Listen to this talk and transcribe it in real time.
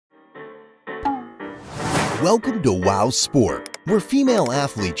Welcome to WOW Sport, where female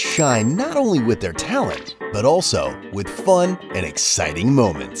athletes shine not only with their talent, but also with fun and exciting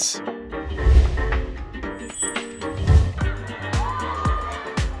moments.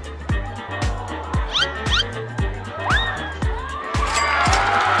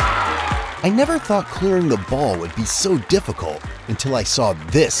 I never thought clearing the ball would be so difficult until I saw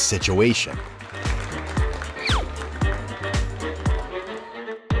this situation.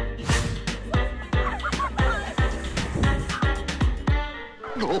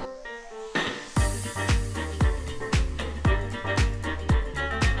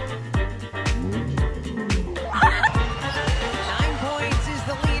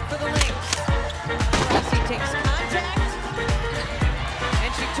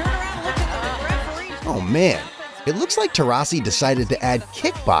 Oh man, it looks like Taurasi decided to add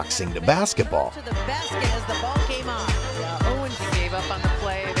kickboxing to basketball. To the basket as the ball came on. Yeah, Owens gave up on the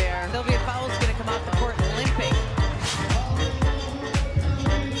play there. Sylvia Fowles going to come off the court limping.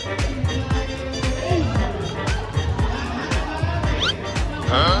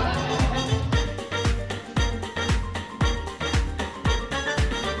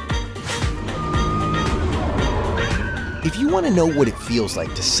 If you want to know what it feels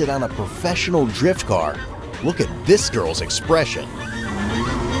like to sit on a professional drift car, look at this girl's expression.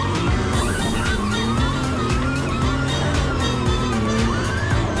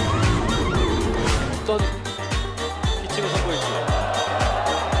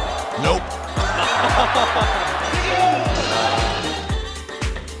 Nope.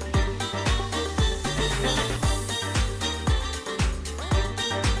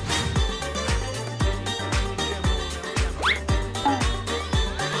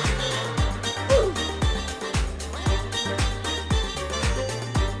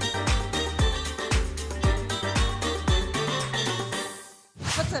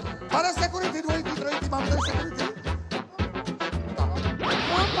 Para security, wait, ma'am, para security.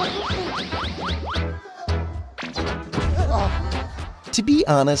 To be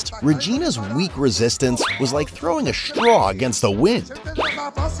honest, Regina's weak resistance was like throwing a straw against the wind.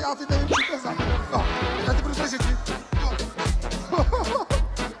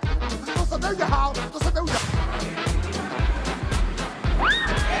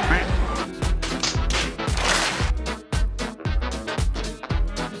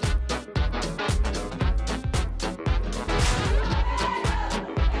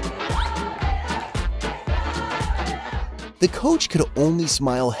 The coach could only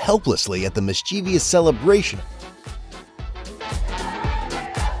smile helplessly at the mischievous celebration.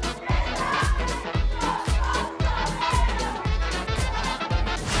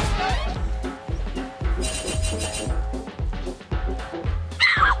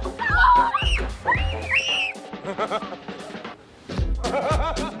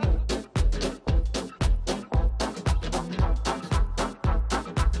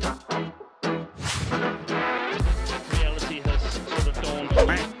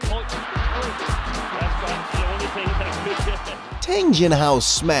 Tang Jinhao's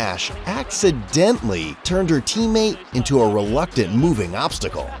smash accidentally turned her teammate into a reluctant moving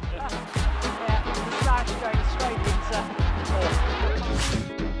obstacle.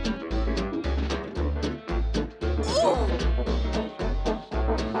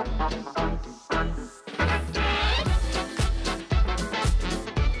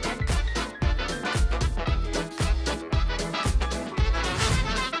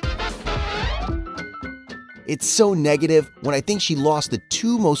 It's so negative when I think she lost the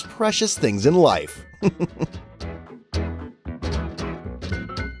two most precious things in life. And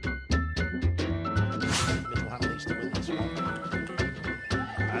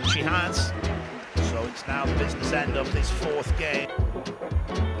she has. So it's now the business end of this fourth game.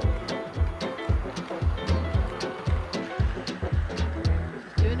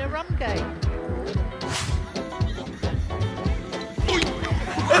 Doing a rum game.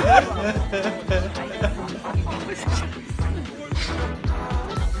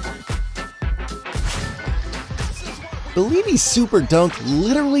 Bellini's super dunk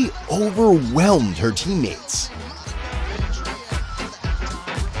literally overwhelmed her teammates.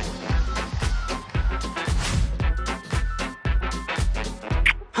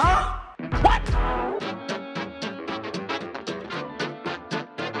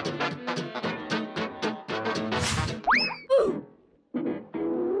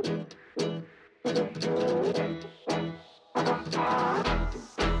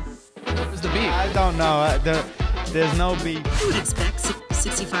 What's the beef? I don't know. There's no beef. You would expect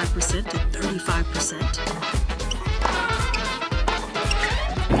 65% to 35%.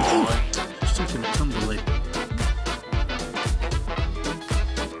 She's gonna tumble like.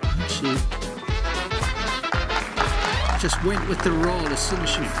 She. just went with the roll as soon as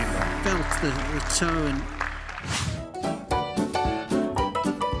she felt the toe and.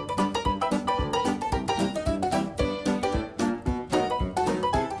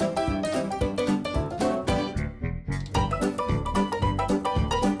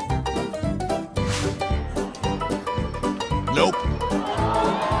 Nope.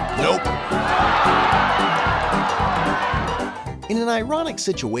 Nope. In an ironic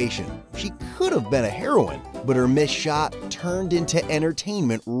situation, she could have been a heroine, but her missed shot turned into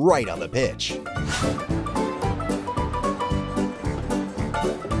entertainment right on the pitch.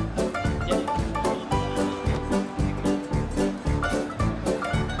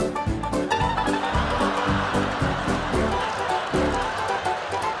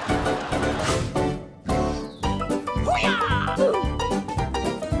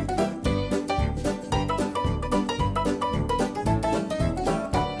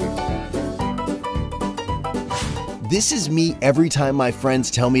 This is me every time my friends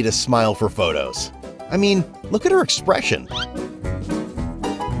tell me to smile for photos. I mean, look at her expression.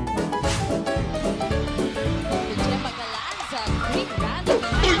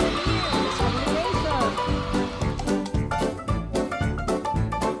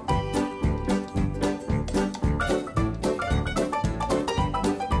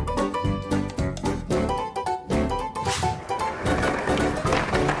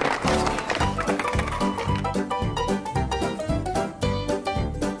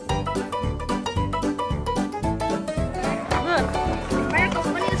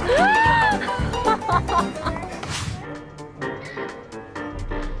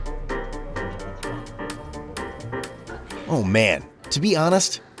 Oh man, to be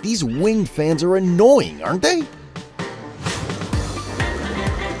honest, these Winged fans are annoying, aren't they?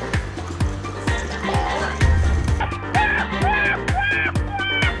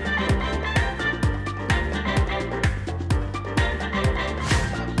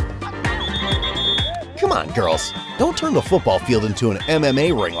 Come on, girls, don't turn the football field into an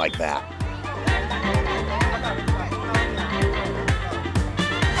MMA ring like that.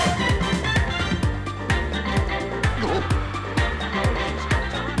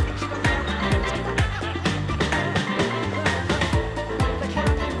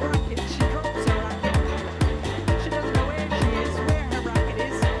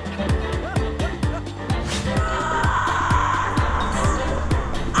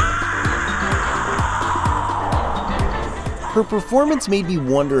 Her performance made me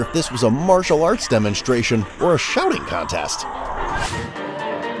wonder if this was a martial arts demonstration or a shouting contest.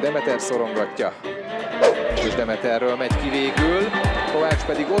 Demeter szorongatja, és Demeterről megy ki végül, Kovács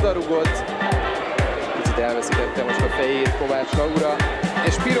pedig odarugott, kicsit elveszítette most a fejét Kovács Laura,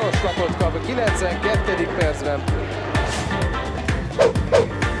 és piros lapot kap a 92. percben.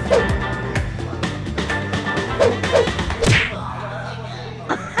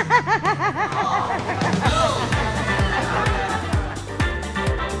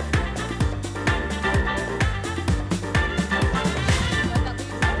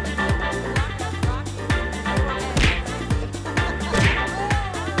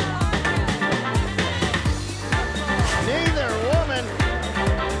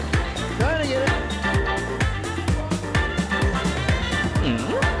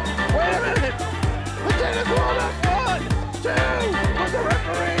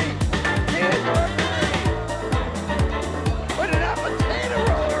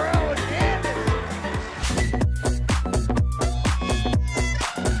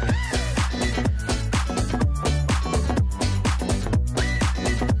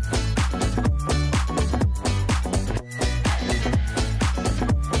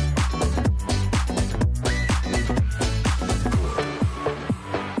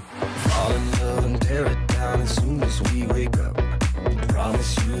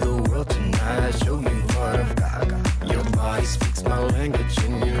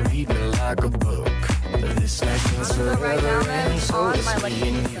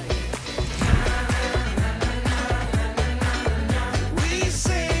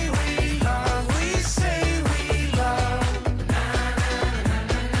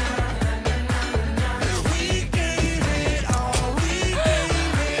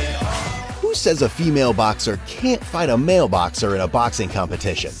 Says a female boxer can't fight a male boxer in a boxing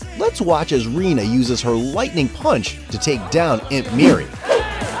competition. Let's watch as Rena uses her lightning punch to take down Imp Miri.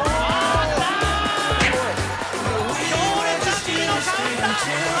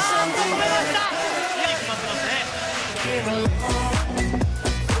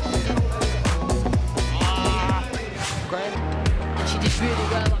 She did really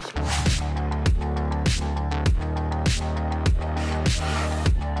well.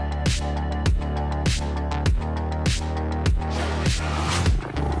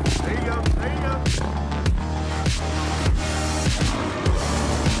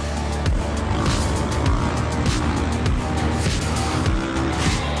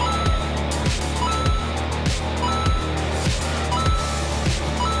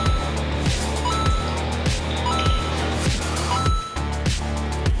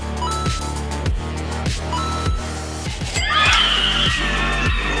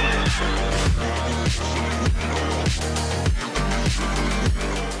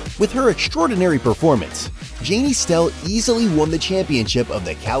 With her extraordinary performance, Janie Stell easily won the championship of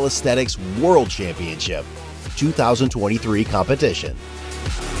the Calisthenics World Championship 2023 competition.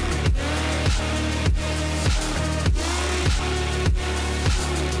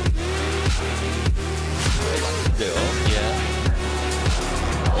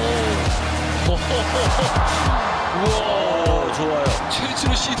 우와, 좋아요.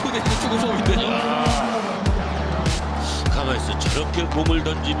 최초로 시도되는 투구폼인데요. 가만히 있어. 저렇게 공을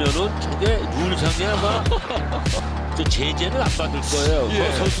던지면은 저게 룰상에 아마 저 제재는 안 받을 거예요.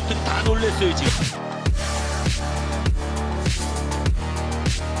 예. 선수들이 다 놀랬어요, 지금.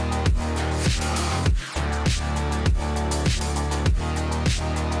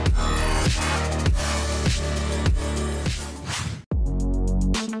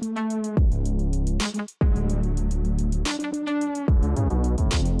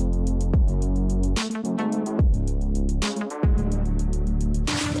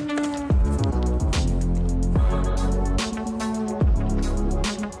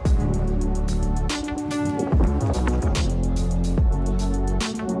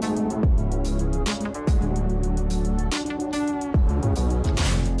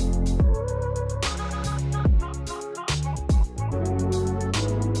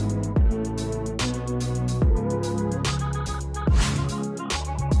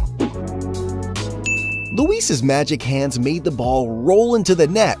 Luisa's magic hands made the ball roll into the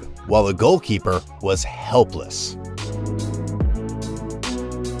net, while the goalkeeper was helpless.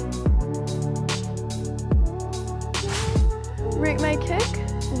 Rate my kick,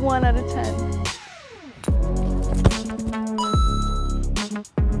 1 out of 10.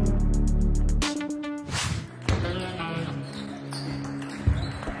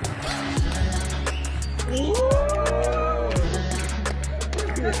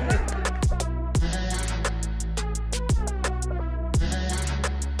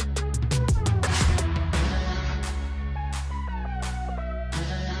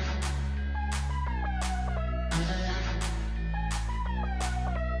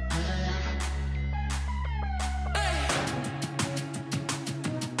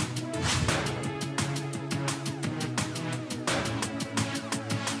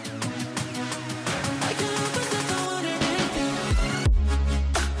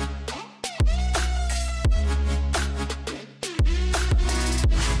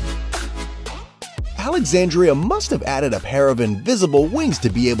 Alexandria must have added a pair of invisible wings to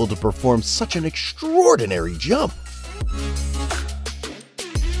be able to perform such an extraordinary jump.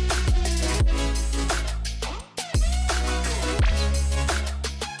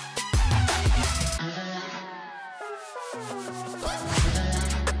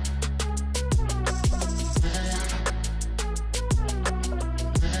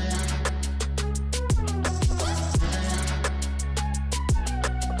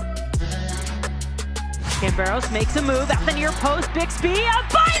 Barros makes a move at the near post. Bixby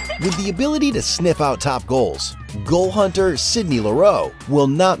finds it! With the ability to sniff out top goals, goal hunter Sydney Leroux will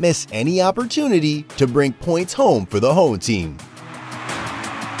not miss any opportunity to bring points home for the home team.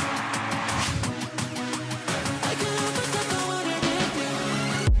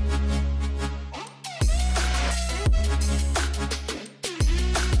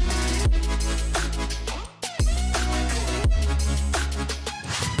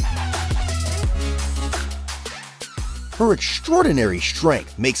 Her extraordinary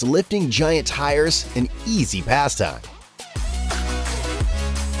strength makes lifting giant tires an easy pastime.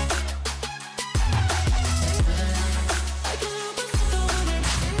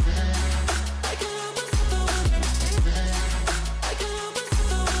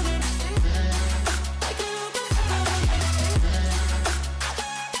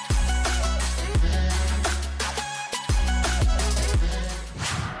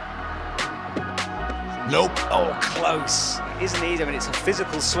 Nope. Oh, close. It isn't easy. I mean, it's a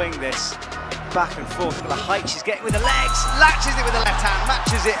physical swing, this. Back and forth. Look at the height she's getting with the legs. Latches it with the left hand,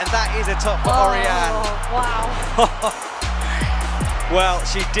 matches it, and that is a top for Oriane. Wow. Well,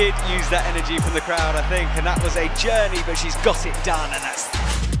 she did use that energy from the crowd, I think, and that was a journey, but she's got it done, and that's...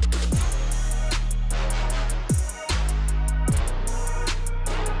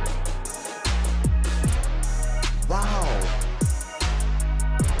 Wow.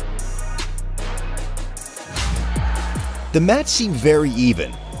 The match seemed very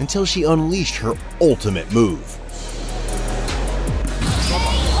even until she unleashed her ultimate move.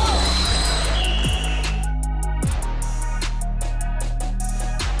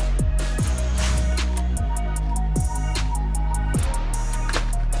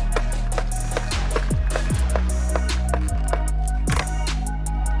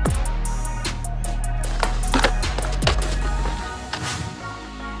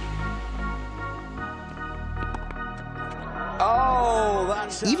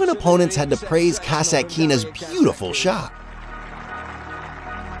 Even opponents had to praise Kasatkina's beautiful shot.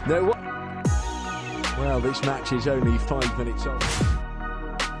 No, well, this match is only 5 minutes old.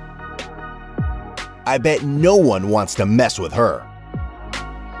 I bet no one wants to mess with her.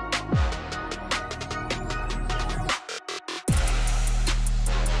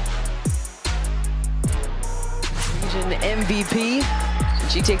 MVP.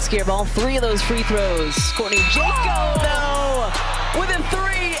 She takes care of all 3 of those free throws. Courtney Jaco, though, with a 3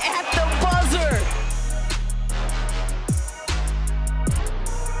 at the buzzer.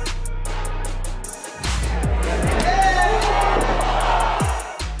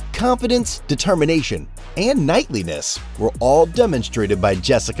 Confidence, determination, and knightliness were all demonstrated by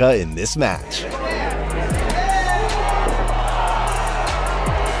Jessica in this match.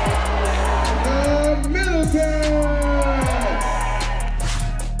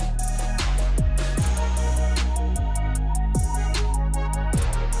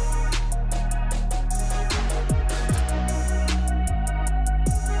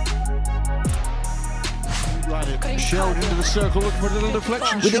 Into the circle, looking for a little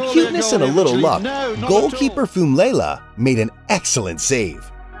deflection. With a cuteness and a little luck, goalkeeper Fumlela made an excellent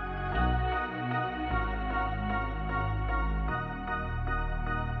save.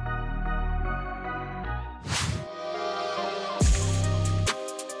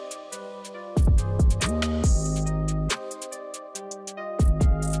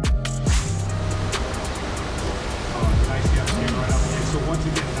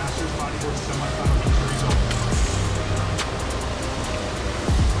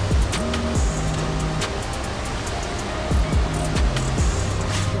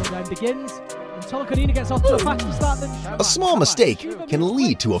 Begins, and Tolokanina gets off to a faster start than... A small mistake can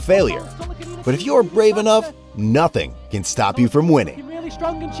lead to a failure, but if you're brave enough, nothing can stop you from winning. Really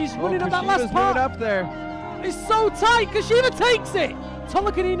strong, and she's running on that last part. Up there. It's so tight. Kashiva takes it.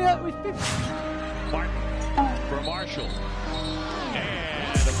 Tolokanina with 50. Martin for Marshall,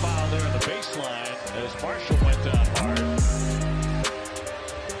 and a foul there on the baseline as Marshall went down hard.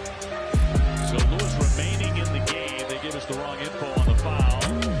 So Lewis remaining in the game. They give us the wrong info on the foul.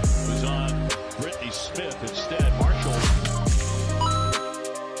 Smith instead. Marshall.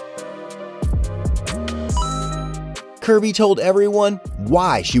 Kirby told everyone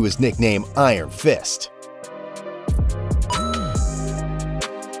why she was nicknamed Iron Fist.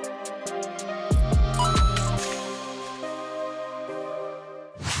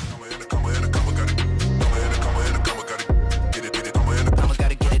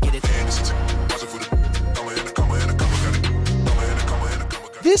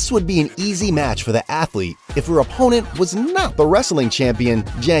 This would be an easy match for the athlete if her opponent was not the wrestling champion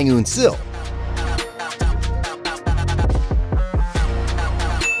Jang Eun-sil.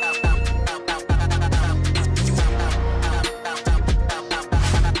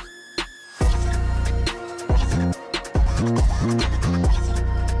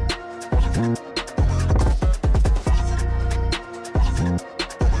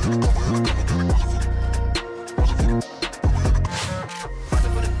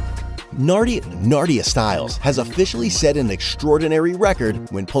 Nardia Styles has officially set an extraordinary record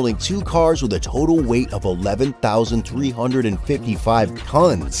when pulling 2 cars with a total weight of 11,355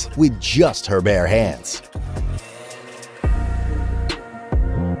 tons with just her bare hands.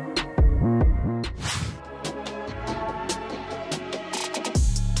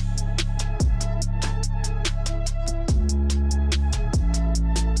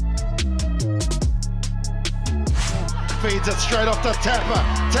 Feeds it straight off to Tapper.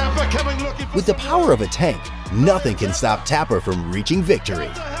 Tapper coming looking for... With the power of a tank, nothing can stop Tapper from reaching victory.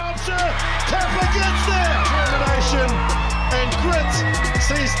 Tapper gets there! Determination and grit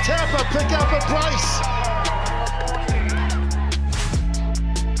sees Tapper pick up a place.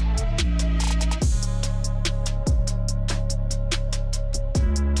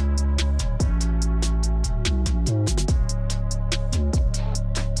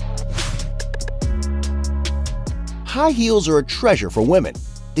 High heels are a treasure for women.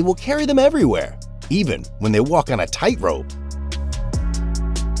 They will carry them everywhere, even when they walk on a tightrope.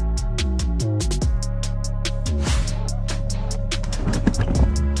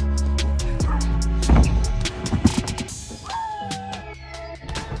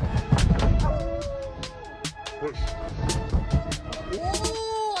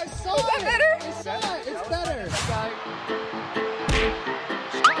 Oh, I saw it! Is that better? I saw it! It's better!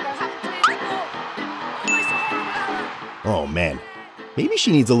 Oh man, maybe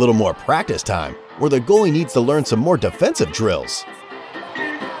she needs a little more practice time, or the goalie needs to learn some more defensive drills.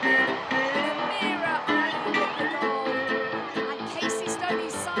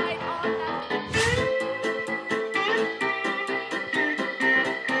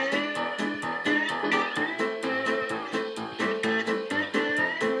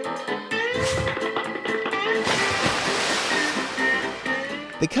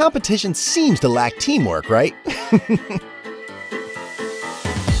 The competition seems to lack teamwork, right?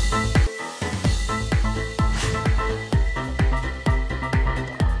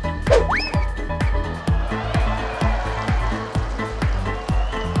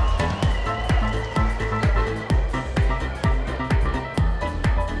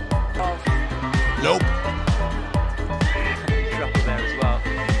 Nope. Trouble there as well.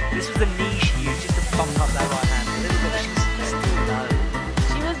 This was the knee she used just to bump up that right hand a little bit. She's still low.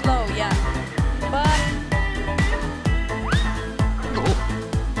 She was low, yeah. But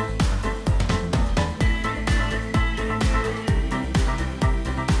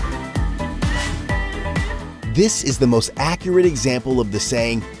This is the most accurate example of the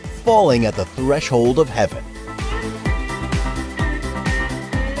saying, falling at the threshold of heaven.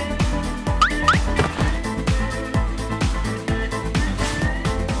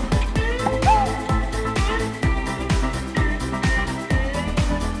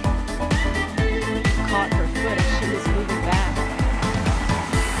 caught her foot as she was moving back.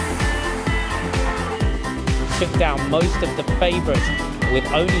 Took down most of the favourites, with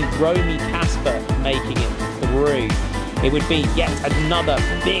only Romy Kasper making it through. It would be yet another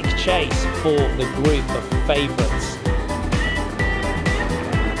big chase for the group of favourites.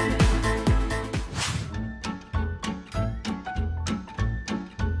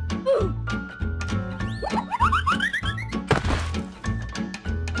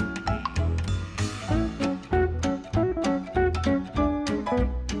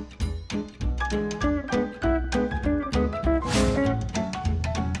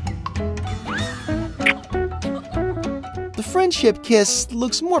 The friendship kiss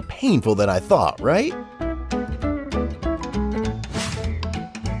looks more painful than I thought, right?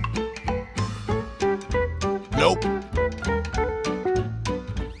 Nope.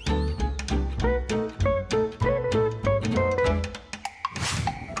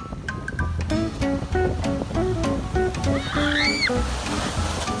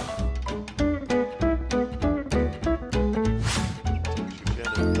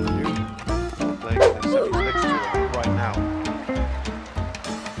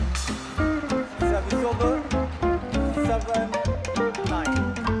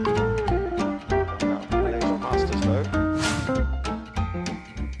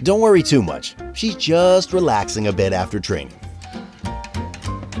 Don't worry too much. She's just relaxing a bit after training.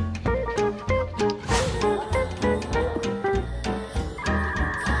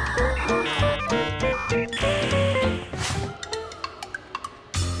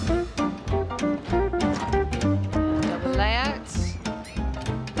 Double layouts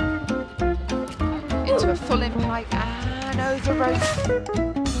into a full in pike and over rope.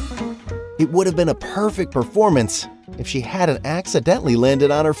 It would have been a perfect performance if she hadn't accidentally landed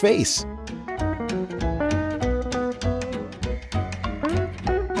on her face.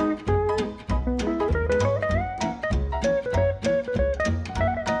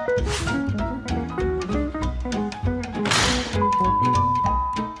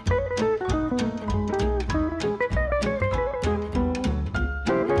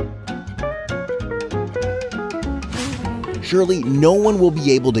 Surely no one will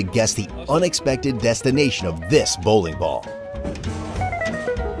be able to guess the unexpected destination of this bowling ball.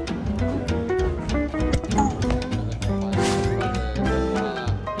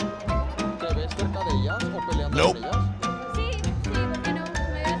 Nope.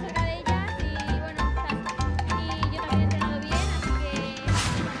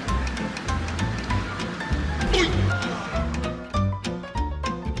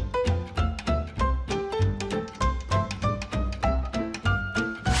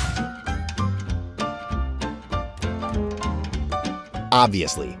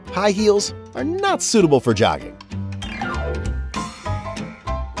 Obviously, high heels are not suitable for jogging.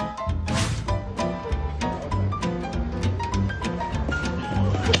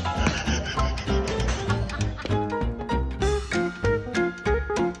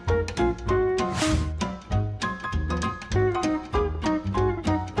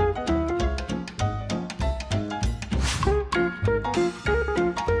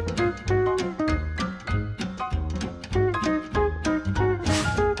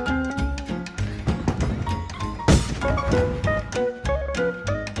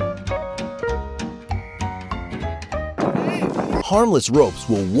 Harmless ropes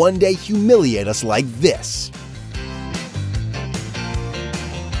will one day humiliate us like this.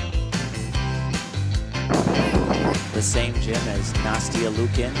 The same gym as Nastia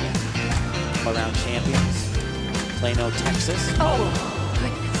Lukin, all-around champions, Plano, Texas. Oh,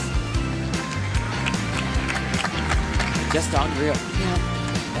 goodness. Just unreal. Yeah.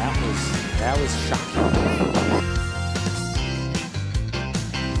 That was shocking.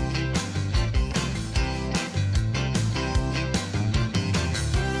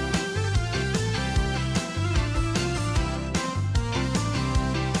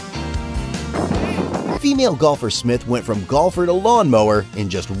 female golfer Smith went from golfer to lawnmower in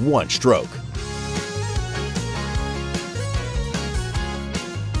just one stroke.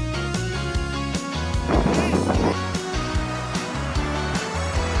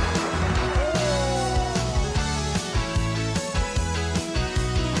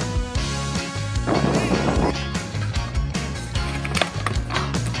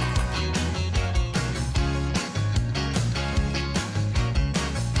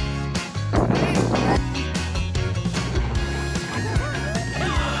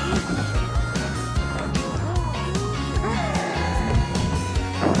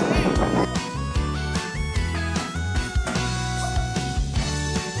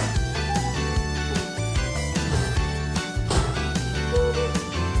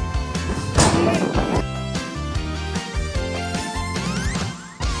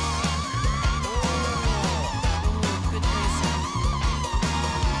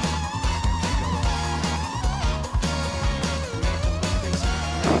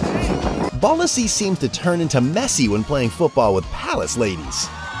 Bollasy seems to turn into Messi when playing football with Palace ladies.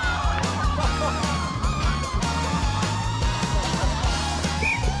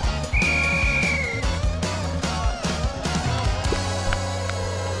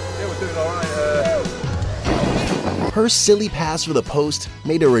 Her silly pass for the post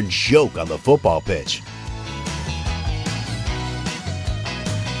made her a joke on the football pitch.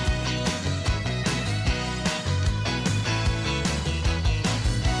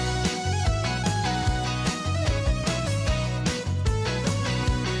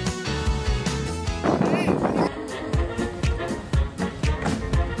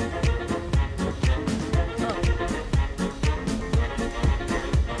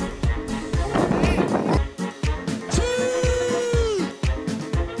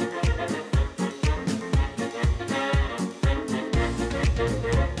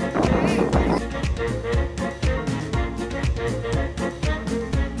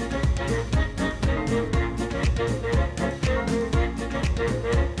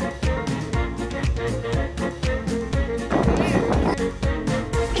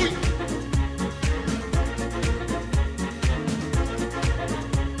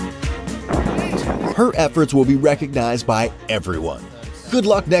 Her efforts will be recognized by everyone. Good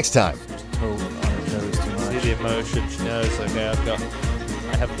luck next time. See the emotion. She knows, okay,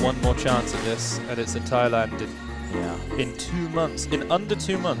 I have one more chance of this, and it's in Thailand in 2 months. In under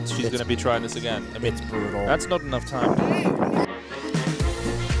 2 months, she's going to be trying this again. I mean, it's brutal. That's not enough time.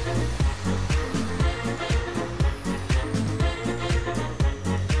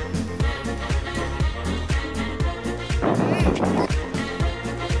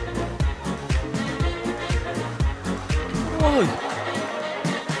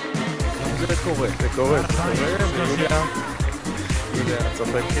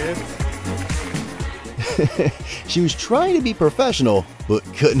 She was trying to be professional, but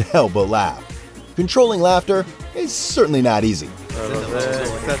couldn't help but laugh. Controlling laughter is certainly not easy.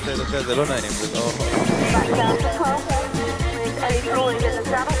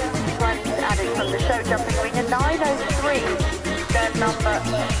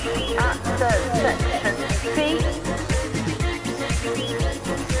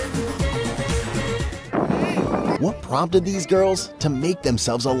 What prompted these girls to make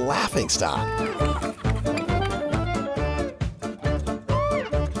themselves a laughingstock?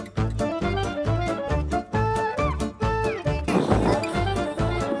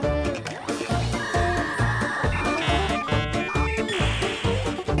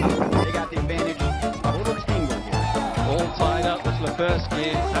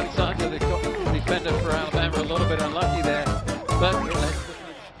 Lepersky outside of the defender for Alabama, a little bit unlucky there, but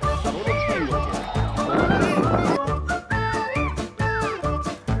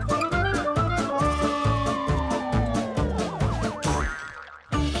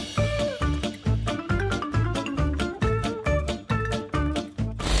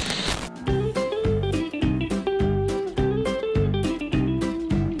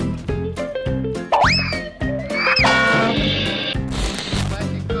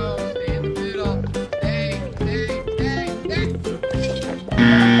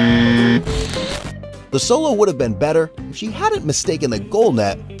The solo would have been better if she hadn't mistaken the goal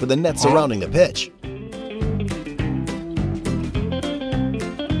net for the net surrounding the pitch.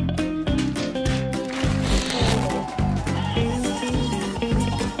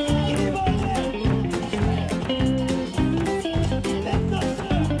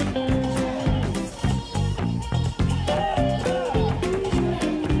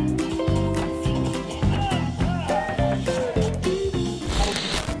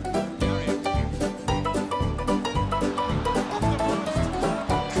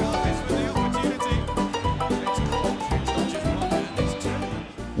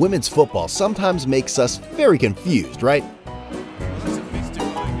 Women's football sometimes makes us very confused, right?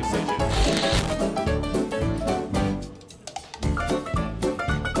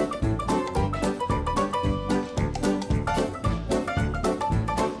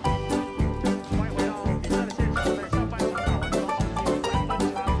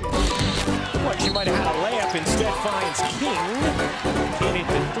 She might have had a layup, instead finds King. In it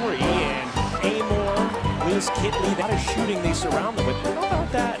to three, and Amor, Liz Kitley, that is shooting they surround them with. How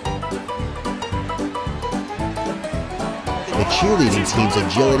about that? The cheerleading team's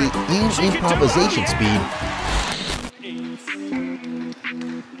agility and improvisation speed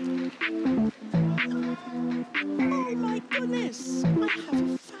Oh my goodness, I have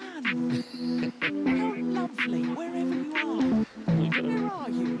a fan. How lovely, wherever you are. Where are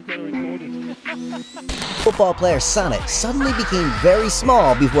you? Football player Sonic suddenly became very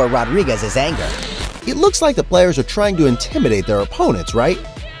small before Rodriguez's anger. It looks like the players are trying to intimidate their opponents, right?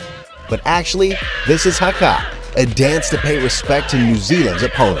 But actually, this is Haka, a dance to pay respect to New Zealand's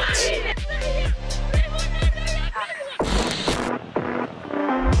opponents.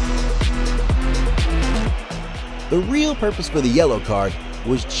 The real purpose for the yellow card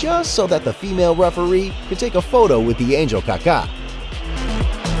was just so that the female referee could take a photo with the Angel Kaka.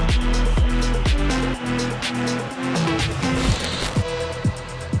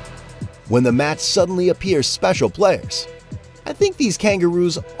 When the match suddenly appears special players, I think these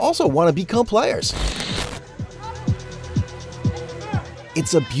kangaroos also want to become players.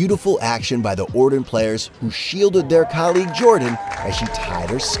 It's a beautiful action by the Orden players who shielded their colleague Jordan as she tied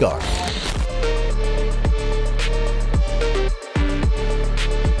her scarf.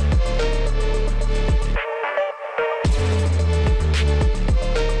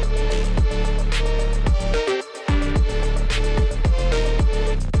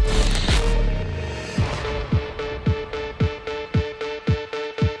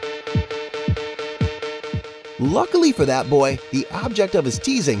 Luckily for that boy, the object of his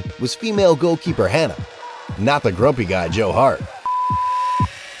teasing was female goalkeeper Hannah, not the grumpy guy Joe Hart.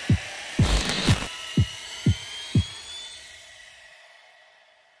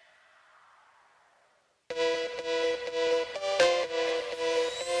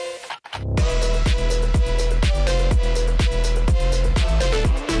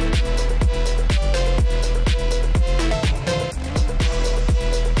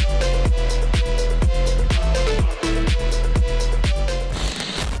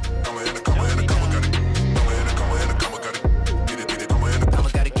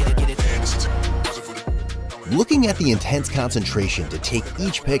 Looking at the intense concentration to take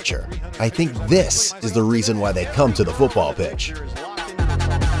each picture, I think this is the reason why they come to the football pitch.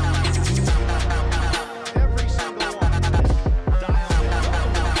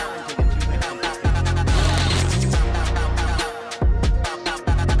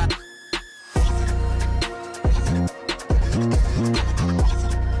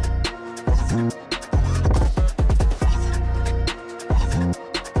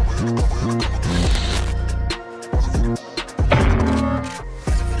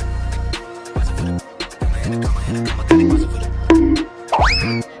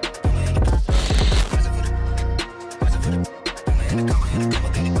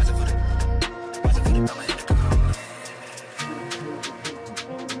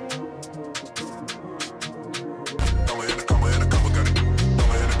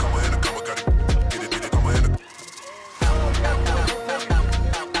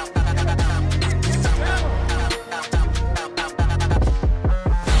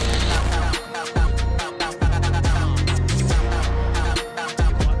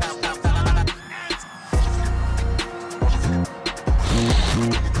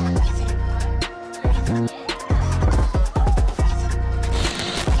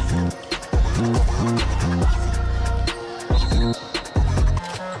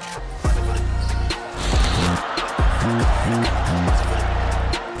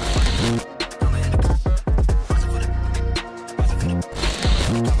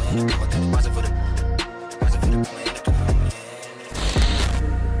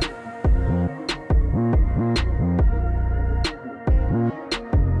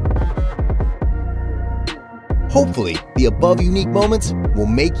 Hopefully, the above unique moments will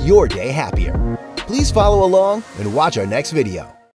make your day happier. Please follow along and watch our next video.